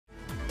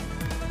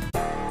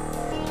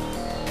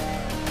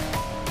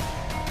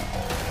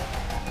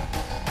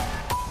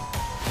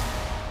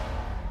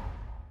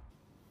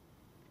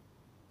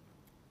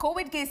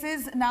COVID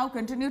cases now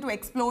continue to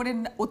explode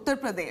in Uttar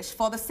Pradesh.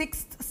 For the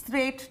 6th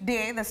straight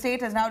day, the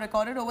state has now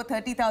recorded over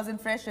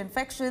 30,000 fresh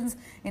infections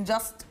in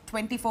just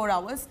 24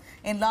 hours.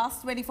 In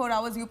last 24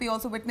 hours, UP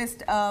also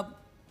witnessed, out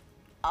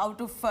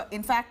of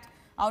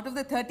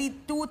the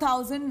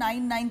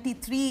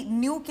 32,993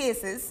 new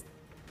cases,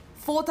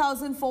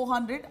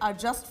 4,400 are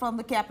just from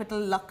the capital,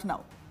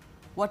 Lucknow.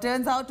 What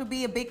turns out to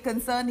be a big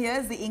concern here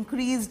is the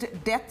increased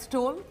death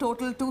toll.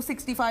 Total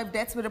 265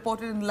 deaths were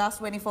reported in the last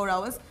 24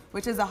 hours,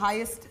 which is the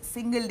highest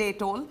single-day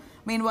toll.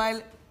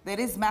 Meanwhile, there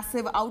is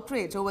massive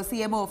outrage over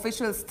CMO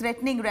officials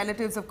threatening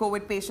relatives of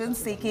COVID patients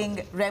seeking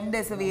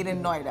Remdesivir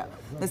in Noida.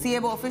 The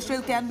CMO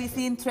official can be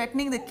seen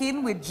threatening the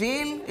kin with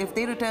jail if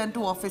they return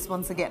to office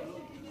once again.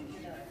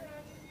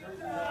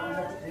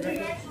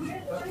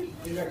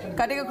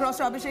 Cutting across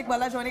to Abhishek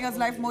Bala joining us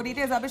live. More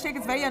details. Abhishek,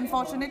 it's very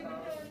unfortunate.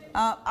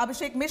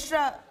 Abhishek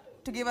Mishra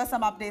to give us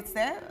some updates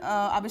there.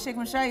 Abhishek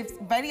Mishra, it's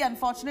very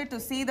unfortunate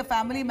to see the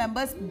family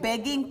members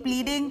begging,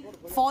 pleading,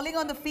 falling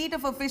on the feet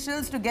of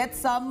officials to get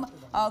some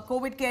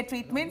COVID care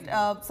treatment,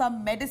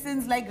 some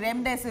medicines like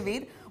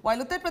Remdesivir. While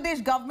Uttar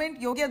Pradesh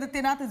government, Yogi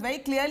Adityanath, has very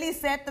clearly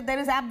said that there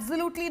is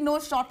absolutely no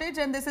shortage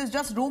and this is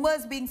just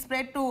rumors being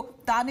spread to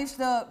tarnish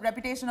the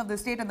reputation of the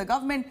state and the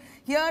government.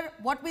 Here,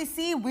 what we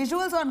see,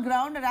 visuals on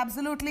ground are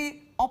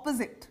absolutely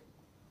opposite.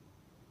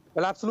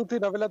 Well, absolutely,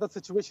 Ravila. The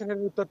situation here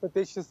in Uttar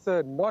Pradesh is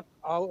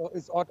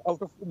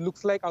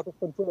looks like out of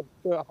control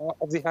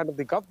of the hand of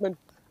the government,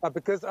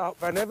 because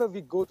whenever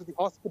we go to the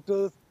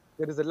hospitals,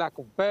 there is a lack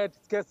of bed,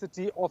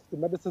 scarcity of the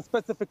medicine,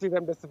 specifically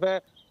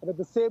Remdesivir, and at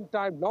the same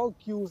time, long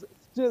queues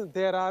still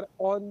there are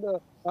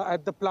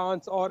at the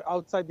plants or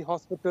outside the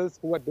hospitals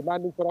who are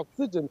demanding for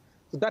oxygen.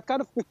 So that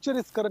kind of picture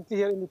is currently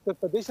here in Uttar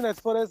Pradesh. And as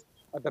far as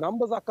the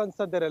numbers are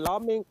concerned, they're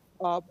alarming.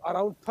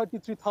 Around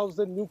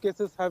 33,000 new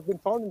cases have been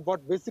found. And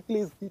what basically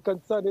is the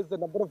concern is the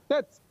number of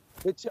deaths,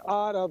 which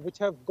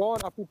have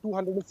gone up to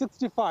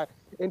 265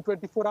 in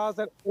 24 hours.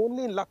 And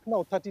only in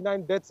Lucknow,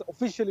 39 deaths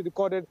officially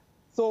recorded.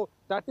 So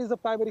that is a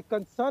primary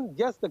concern.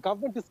 Yes, the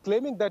government is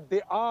claiming that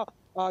they are,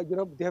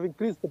 they have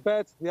increased the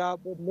beds. They are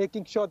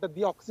making sure that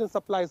the oxygen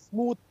supply is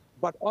smooth.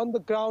 But on the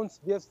grounds,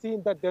 we have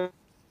seen that there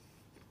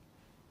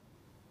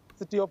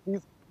of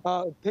these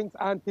things,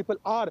 and people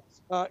are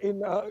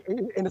in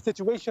a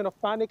situation of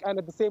panic, and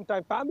at the same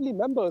time, family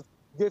members,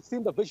 they've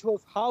seen the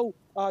visuals how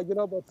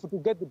to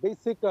get the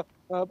basic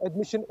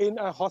admission in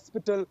a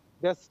hospital,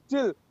 they're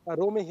still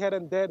roaming here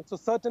and there. So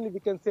certainly we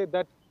can say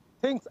that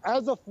things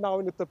as of now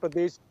in Uttar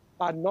Pradesh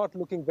are not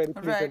looking very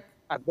pleasant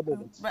at the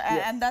moment.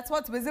 Yes. And that's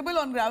what's visible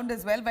on ground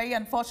as well. Very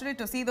unfortunate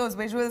to see those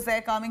visuals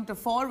there coming to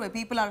fore, where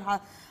people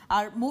are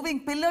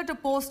moving pillar to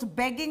post,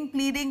 begging,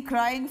 pleading,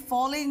 crying,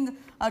 falling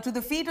to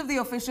the feet of the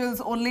officials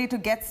only to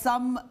get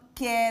some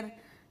care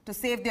to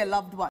save their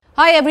loved one.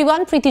 Hi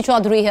everyone, Preeti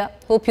Chaudhary here.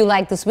 Hope you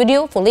like this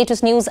video. For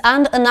latest news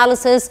and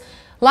analysis,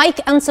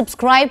 like and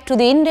subscribe to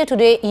the India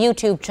Today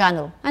YouTube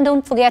channel. And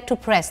don't forget to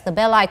press the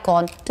bell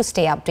icon to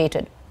stay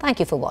updated.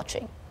 Thank you for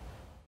watching.